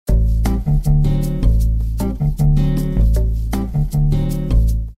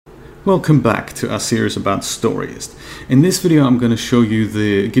Welcome back to our series about Storyist. In this video I'm going to show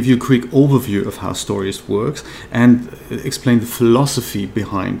you give you a quick overview of how Storyist works and explain the philosophy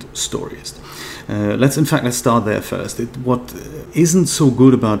behind Storyist. Let's start there first. What isn't so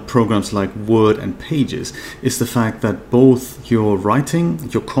good about programs like Word and Pages is the fact that both your writing,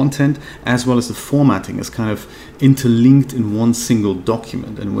 your content, as well as the formatting is kind of interlinked in one single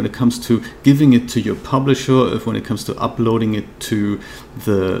document. And when it comes to giving it to your publisher, when it comes to uploading it to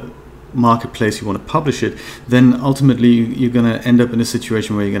the marketplace you want to publish it, then ultimately you're going to end up in a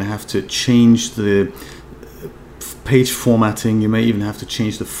situation where you're going to have to change the page formatting. You may even have to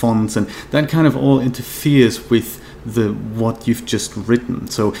change the fonts, and that kind of all interferes with what you've just written.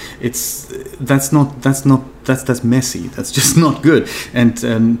 So that's messy. That's just not good.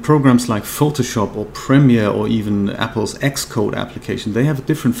 And programs like Photoshop or Premiere or even Apple's Xcode application, they have a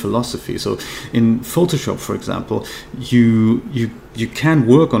different philosophy. So in Photoshop, for example, you can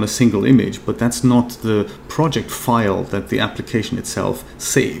work on a single image, but that's not the project file that the application itself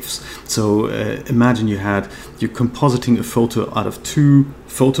saves. So imagine you're compositing a photo out of two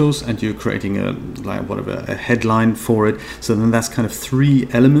photos and you're creating a headline for it. So then that's kind of three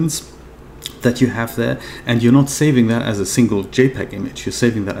elements that you have there, and you're not saving that as a single JPEG image. You're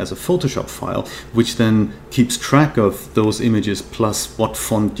saving that as a Photoshop file, which then keeps track of those images plus what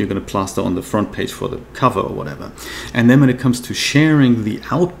font you're going to plaster on the front page for the cover or whatever. And then when it comes to sharing the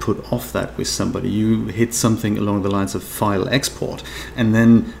output of that with somebody, you hit something along the lines of file export, and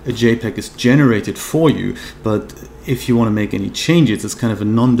then a JPEG is generated for you. But if you want to make any changes, it's kind of a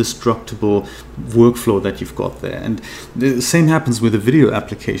non-destructible workflow that you've got there. And the same happens with a video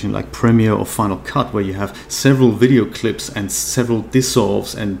application like Premiere or Final Cut, where you have several video clips and several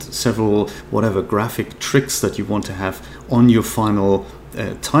dissolves and several whatever graphic tricks that you want to have on your final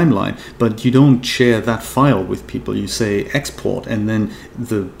timeline, but you don't share that file with people. You say export, and then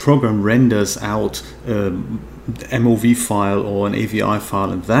the program renders out MOV file or an AVI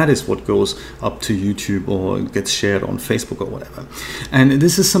file, and that is what goes up to YouTube or gets shared on Facebook or whatever. And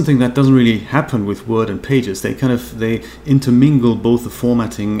this is something that doesn't really happen with Word and Pages. They intermingle both the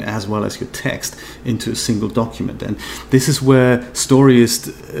formatting as well as your text into a single document, and this is where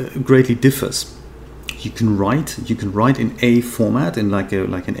Storyist greatly differs. You can write in A format, in like an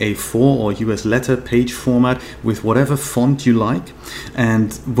A4 or US letter page format with whatever font you like.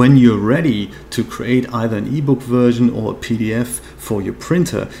 And when you're ready to create either an ebook version or a PDF for your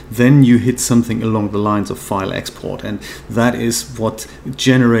printer, then you hit something along the lines of file export. And that is what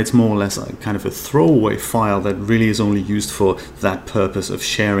generates more or less a kind of a throwaway file that really is only used for that purpose of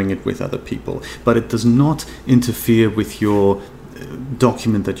sharing it with other people. But it does not interfere with your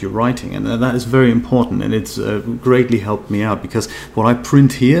document that you're writing, and that is very important, and it's greatly helped me out, because what I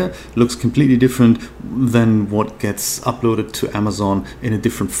print here looks completely different than what gets uploaded to Amazon in a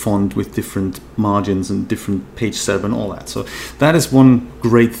different font with different margins and different page setup and all that. So that is one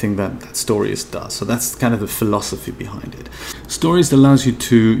great thing that Storyist does. So that's kind of the philosophy behind it. Storyist allows you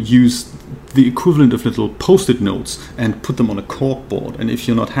to use the equivalent of little post-it notes and put them on a corkboard, and if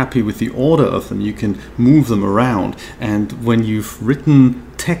you're not happy with the order of them, you can move them around, and when you've written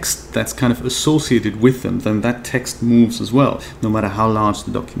text that's kind of associated with them, then that text moves as well, no matter how large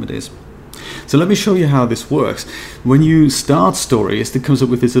the document is. So let me show you how this works. When you start Storyist, it comes up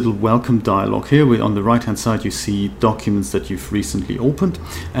with this little welcome dialog here. On the right hand side you see documents that you've recently opened,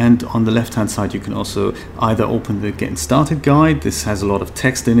 and on the left hand side you can also either open the Getting Started guide. This has a lot of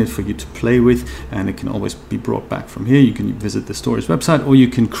text in it for you to play with, and it can always be brought back from here. You can visit the Storyist website, or you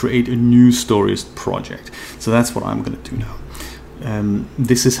can create a new Storyist project. So that's what I'm going to do now.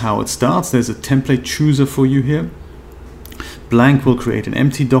 This is how it starts. There's a template chooser for you here. Blank will create an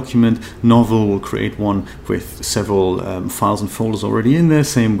empty document. Novel will create one with several files and folders already in there.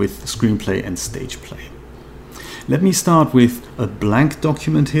 Same with screenplay and stage play. Let me start with a blank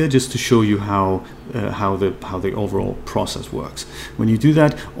document here, just to show you how the overall process works. When you do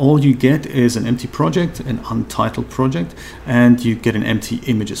that, all you get is an empty project, an untitled project, and you get an empty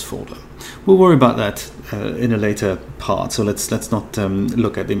images folder. We'll worry about that in a later part, so let's not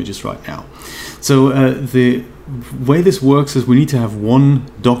look at images right now. So the way this works is we need to have one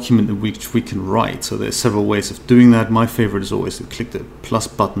document in which we can write. So there's several ways of doing that. My favorite is always to click the plus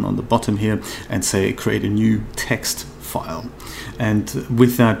button on the bottom here and say create a new text file. And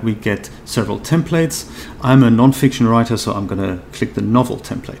with that we get several templates. I'm a non-fiction writer, so I'm going to click the novel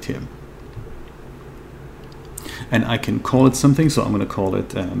template here. And I can call it something, so I'm going to call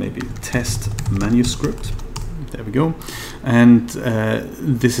it maybe test manuscript. There we go. And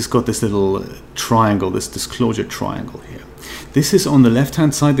this has got this little triangle, this disclosure triangle here. This is on the left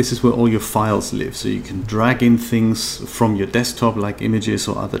hand side, this is where all your files live. So you can drag in things from your desktop like images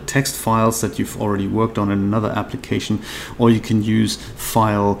or other text files that you've already worked on in another application, or you can use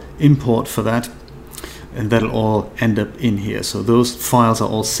file import for that, and that'll all end up in here. So those files are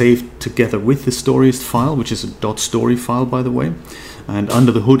all saved together with the Storyist file, which is a .story file, by the way. And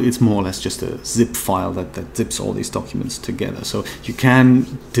under the hood, it's more or less just a zip file that zips all these documents together. So you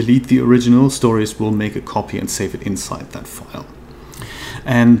can delete the original. Storyist will make a copy and save it inside that file.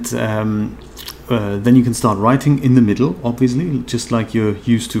 And then you can start writing in the middle, obviously, just like you're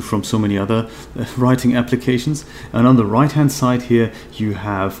used to from so many other writing applications. And on the right-hand side here, you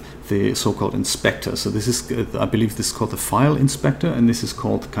have the so-called inspector. So this is, I believe this is called the file inspector, and this is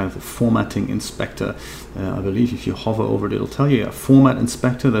called kind of the formatting inspector. I believe if you hover over it, it'll tell you, format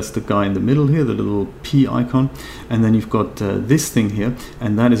inspector, that's the guy in the middle here, the little P icon. And then you've got this thing here,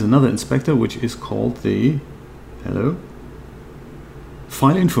 and that is another inspector, which is called the,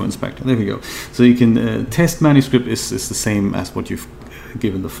 file info inspector. There we go. So you can test manuscript is the same as what you've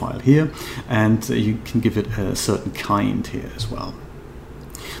given the file here, and you can give it a certain kind here as well.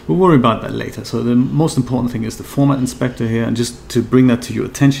 We'll worry about that later. So the most important thing is the format inspector here, and just to bring that to your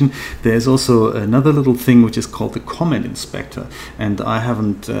attention, there's also another little thing which is called the comment inspector, and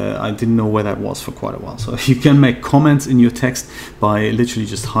I didn't know where that was for quite a while. So you can make comments in your text by literally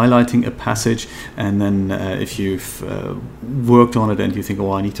just highlighting a passage, and then if you've worked on it and you think,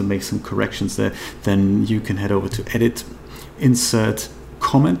 oh, I need to make some corrections there, then you can head over to edit, insert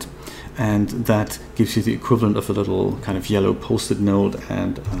comment, and that gives you the equivalent of a little kind of yellow post-it note,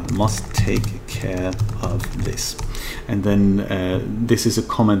 and must take care of this. And then this is a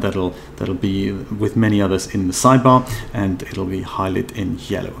comment that'll be with many others in the sidebar, and it'll be highlighted in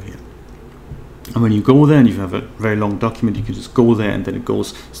yellow here. And when you go there and you have a very long document, you can just go there, and then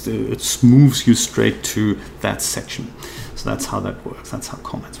it moves you straight to that section. So that's how that works. That's how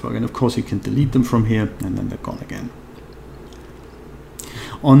comments work. And of course you can delete them from here, and then they're gone again.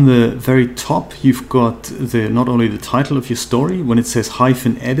 On the very top, you've got not only the title of your story. When it says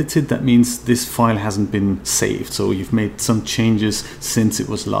 -edited, that means this file hasn't been saved. So you've made some changes since it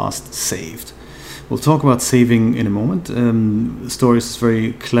was last saved. We'll talk about saving in a moment. Storyist is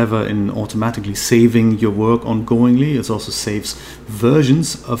very clever in automatically saving your work ongoingly. It also saves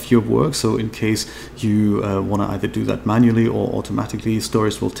versions of your work. So in case you want to either do that manually or automatically,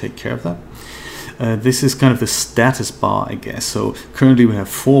 Storyist will take care of that. This is kind of the status bar, I guess. So currently we have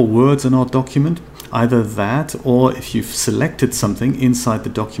 4 words in our document. Either that, or if you've selected something inside the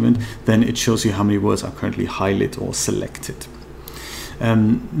document, then it shows you how many words are currently highlighted or selected.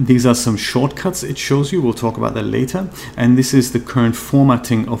 These are some shortcuts it shows you. We'll talk about that later. And this is the current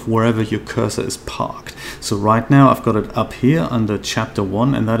formatting of wherever your cursor is parked. So right now I've got it up here under chapter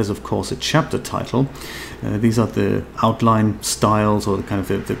 1, and that is of course a chapter title. These are the outline styles, or the kind of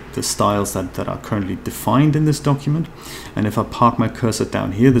the styles that are currently defined in this document. And if I park my cursor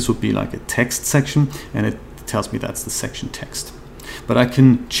down here, this would be like a text section, and it tells me that's the section text. But I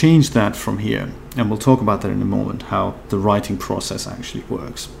can change that from here, and we'll talk about that in a moment, how the writing process actually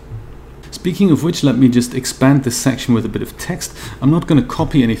works. Speaking of which, let me just expand this section with a bit of text. I'm not going to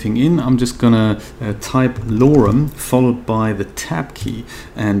copy anything in. I'm just going to type lorem followed by the tab key,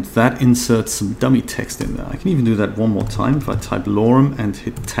 and that inserts some dummy text in there. I can even do that one more time. If I type lorem and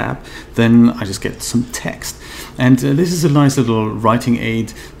hit tab, then I just get some text. And this is a nice little writing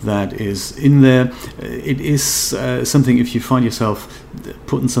aid that is in there. It is something, if you find yourself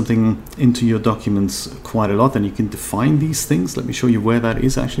putting something into your documents quite a lot, then you can define these things. Let me show you where that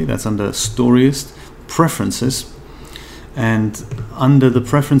is actually. That's under Storyist Preferences. And under the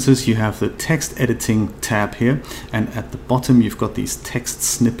preferences, you have the text editing tab here, and at the bottom you've got these text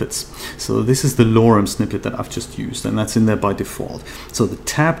snippets. So this is the lorem snippet that I've just used, and that's in there by default. So the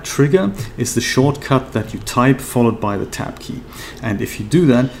tab trigger is the shortcut that you type followed by the tab key. And if you do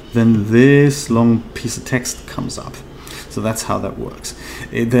that, then this long piece of text comes up. So that's how that works.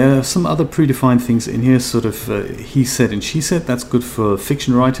 There are some other predefined things in here, sort of he said and she said. That's good for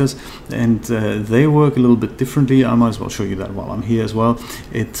fiction writers, and they work a little bit differently. I might as well show you that while I'm here as well.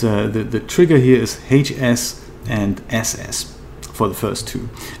 The trigger here is HS and SS for the first two.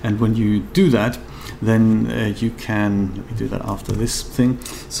 And when you do that, then you can, let me do that after this thing.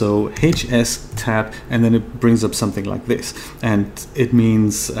 So HS tab, and then it brings up something like this. And it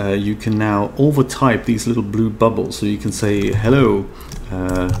means you can now overtype these little blue bubbles. So you can say, hello,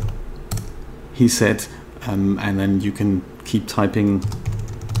 he said, and then you can keep typing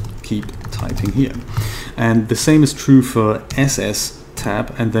here. And the same is true for SS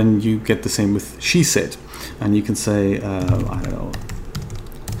tab, and then you get the same with she said. And you can say, I don't know,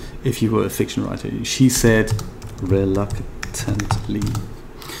 if you were a fiction writer, she said reluctantly.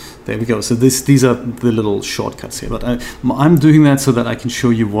 There we go. So these are the little shortcuts here, but I'm doing that so that I can show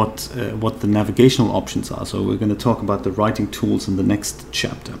you what the navigational options are. So we're going to talk about the writing tools in the next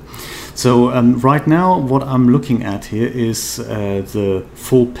chapter. So right now what I'm looking at here is the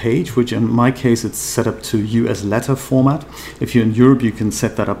full page, which in my case it's set up to US letter format. If you're in Europe, you can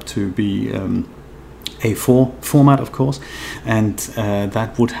set that up to be A4 format, of course, and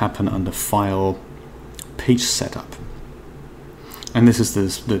that would happen under File, Page Setup. And this is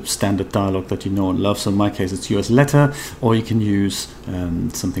the standard dialog that you know and love. So in my case, it's US letter, or you can use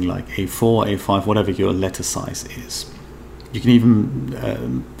something like A4, A5, whatever your letter size is. You can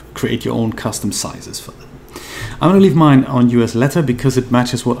even create your own custom sizes for them. I'm going to leave mine on US letter because it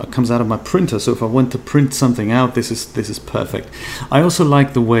matches what comes out of my printer. So if I want to print something out, this is perfect. I also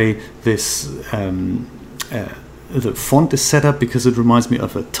like the way this the font is set up because it reminds me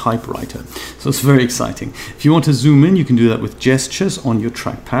of a typewriter. So it's very exciting. If you want to zoom in, you can do that with gestures on your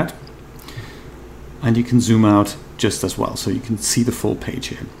trackpad. And you can zoom out just as well, so you can see the full page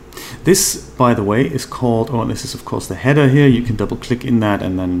here. This, by the way, is called, or this is of course the header here. You can double click in that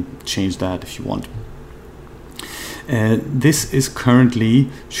and then change that if you want. This is currently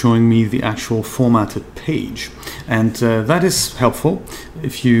showing me the actual formatted page, and that is helpful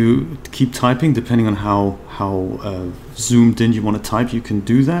if you keep typing. Depending on how zoomed in you want to type, you can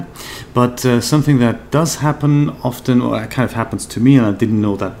do that. But something that does happen often, or it kind of happens to me, and I didn't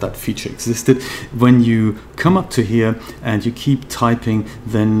know that feature existed, when you come up to here and you keep typing,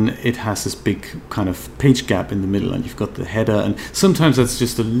 then it has this big kind of page gap in the middle, and you've got the header, and sometimes that's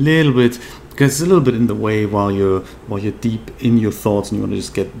just a little bit, because it's a little bit in the way while you're deep in your thoughts and you want to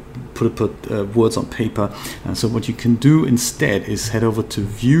just put words on paper. And so what you can do instead is head over to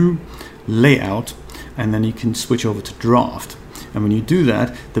View, Layout, and then you can switch over to Draft. And when you do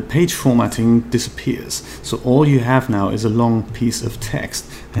that, the page formatting disappears. So all you have now is a long piece of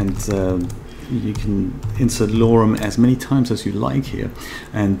text, and you can insert lorem as many times as you like here,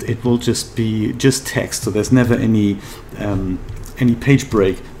 and it will just be text. So there's never any page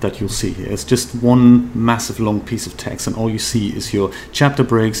break that you'll see here. It's just one massive long piece of text, and all you see is your chapter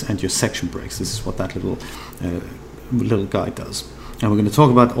breaks and your section breaks. This is what that little guy does. And we're going to talk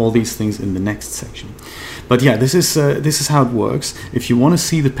about all these things in the next section. But yeah, this is how it works. If you want to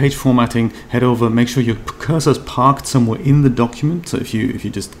see the page formatting, head over, make sure your cursor is parked somewhere in the document. So if you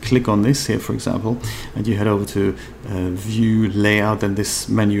just click on this here, for example, and you head over to View, Layout, then this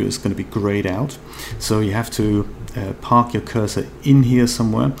menu is going to be grayed out. So you have to park your cursor in here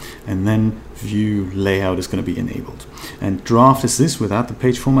somewhere, and then View, Layout is going to be enabled. And Draft is this without the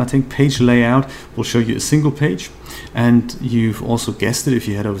page formatting. Page Layout will show you a single page, and you've also guessed it, if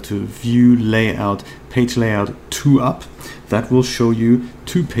you head over to View, Layout, Page Layout 2 up, that will show you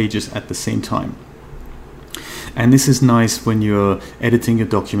 2 pages at the same time. And this is nice when you're editing a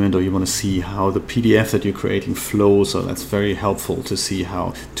document or you want to see how the PDF that you're creating flows. So that's very helpful to see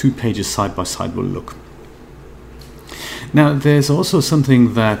how 2 pages side by side will look. Now, there's also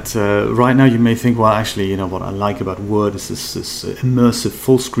something that right now you may think, well, actually, you know, what I like about Word is this immersive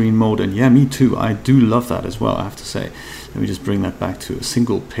full screen mode. And yeah, me too. I do love that as well, I have to say. Let me just bring that back to a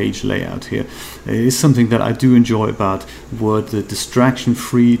single page layout here. It is something that I do enjoy about Word, the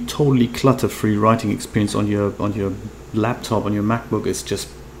distraction-free, totally clutter-free writing experience on your laptop, on your MacBook. Is just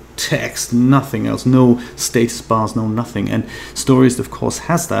text, nothing else, no status bars, no nothing. And Storyist, of course,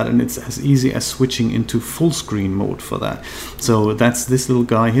 has that, and it's as easy as switching into full screen mode for that. So that's this little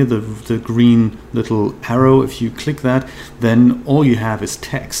guy here, the green little arrow. If you click that, then all you have is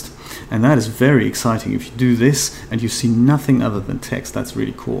text. And that is very exciting. If you do this and you see nothing other than text, that's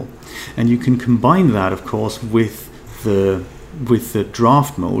really cool. And you can combine that, of course, with the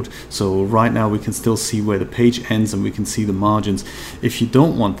draft mode. So right now we can still see where the page ends and we can see the margins. If you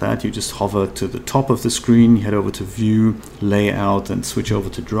don't want that, you just hover to the top of the screen, head over to View, Layout, and switch over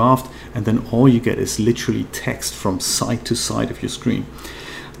to Draft, and then all you get is literally text from side to side of your screen.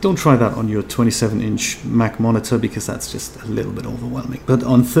 Don't try that on your 27-inch Mac monitor because that's just a little bit overwhelming. But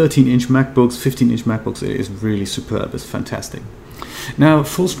on 13-inch MacBooks, 15-inch MacBooks, it is really superb. It's fantastic. Now,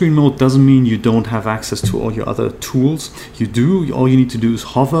 full screen mode doesn't mean you don't have access to all your other tools. You do. All you need to do is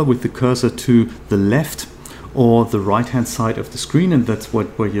hover with the cursor to the left or the right-hand side of the screen, and that's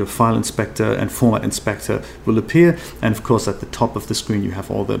where your file inspector and format inspector will appear. And of course, at the top of the screen, you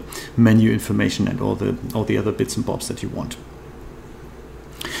have all the menu information and all the other bits and bobs that you want.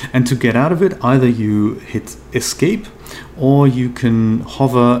 And to get out of it, either you hit escape or you can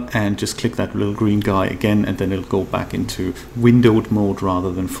hover and just click that little green guy again, and then it'll go back into windowed mode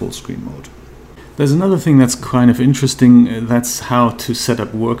rather than full screen mode. There's another thing that's kind of interesting, that's how to set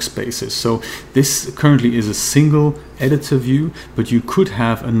up workspaces. So this currently is a single editor view, but you could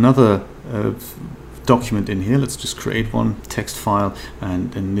have another document in here. Let's just create one text file,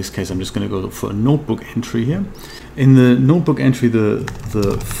 and in this case I'm just going to go for a notebook entry here. In the notebook entry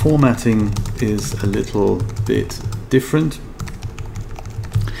the formatting is a little bit different,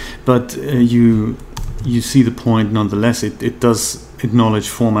 but you see the point nonetheless. It does acknowledge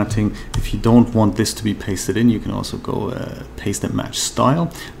formatting. If you don't want this to be pasted in, you can also go paste and match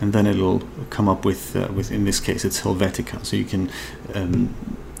style, and then it'll come up with in this case it's Helvetica, so you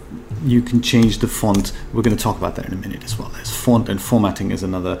can change the font. We're going to talk about that in a minute as well. There's font and formatting is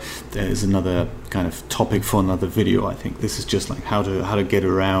another kind of topic for another video. I think this is just like how to get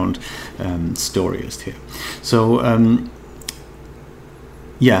around Storyist here. So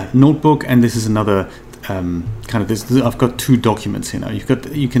yeah, notebook, and this is another kind of this. I've got two documents here now.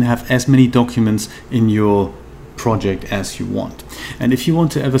 You can have as many documents in your project as you want, and if you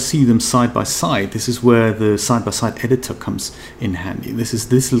want to ever see them side by side, this is where the side-by-side editor comes in handy. This is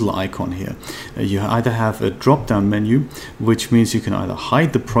this little icon here. You either have a drop-down menu, which means you can either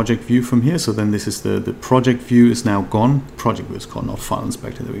hide the project view from here, so then this is the project view is now gone. Project view is gone, not file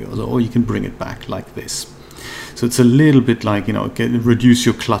inspector. There we go. So, or you can bring it back like this. So it's a little bit like, reduce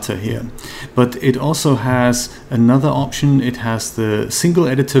your clutter here. But it also has another option. It has the single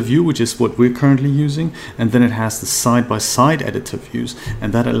editor view, which is what we're currently using, and then it has the side-by-side editor views,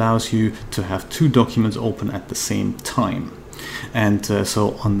 and that allows you to have two documents open at the same time. And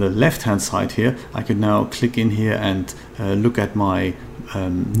so on the left-hand side here, I could now click in here and look at my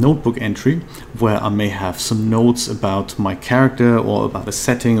notebook entry, where I may have some notes about my character or about a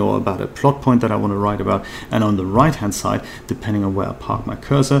setting or about a plot point that I want to write about. And on the right hand side, depending on where I park my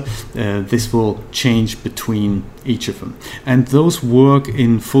cursor, this will change between each of them, and those work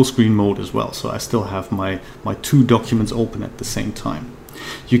in full screen mode as well. So I still have my two documents open at the same time.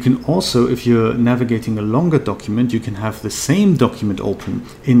 You can also, if you're navigating a longer document, you can have the same document open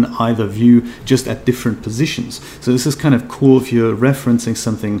in either view, just at different positions. So this is kind of cool if you're referencing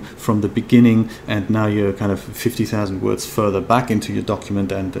something from the beginning and now you're kind of 50,000 words further back into your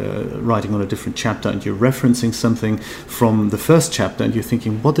document and writing on a different chapter, and you're referencing something from the first chapter and you're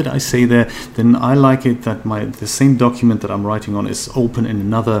thinking, what did I say there? Then I like it that the same document that I'm writing on is open in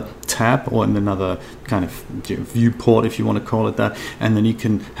another tab or in another kind of viewport, if you want to call it that, and then you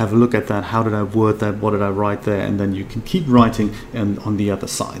can have a look at that. How did I word that? What did I write there? And then you can keep writing on the other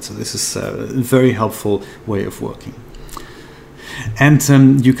side. So this is a very helpful way of working. And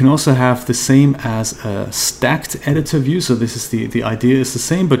you can also have the same as a stacked editor view. So this is the idea is the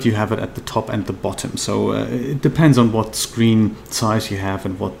same, but you have it at the top and the bottom. So it depends on what screen size you have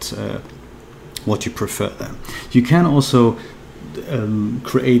and what you prefer there. You can also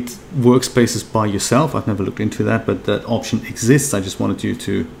create workspaces by yourself. I've never looked into that, but that option exists. I just wanted you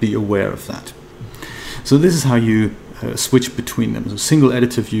to be aware of that. So this is how you switch between them. So single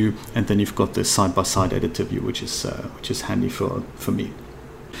editor view, and then you've got the side-by-side editor view, which is handy for me.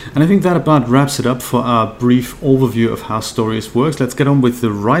 And I think that about wraps it up for our brief overview of how Storyist works. Let's get on with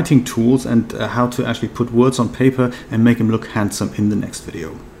the writing tools and how to actually put words on paper and make them look handsome in the next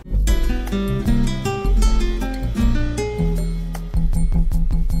video.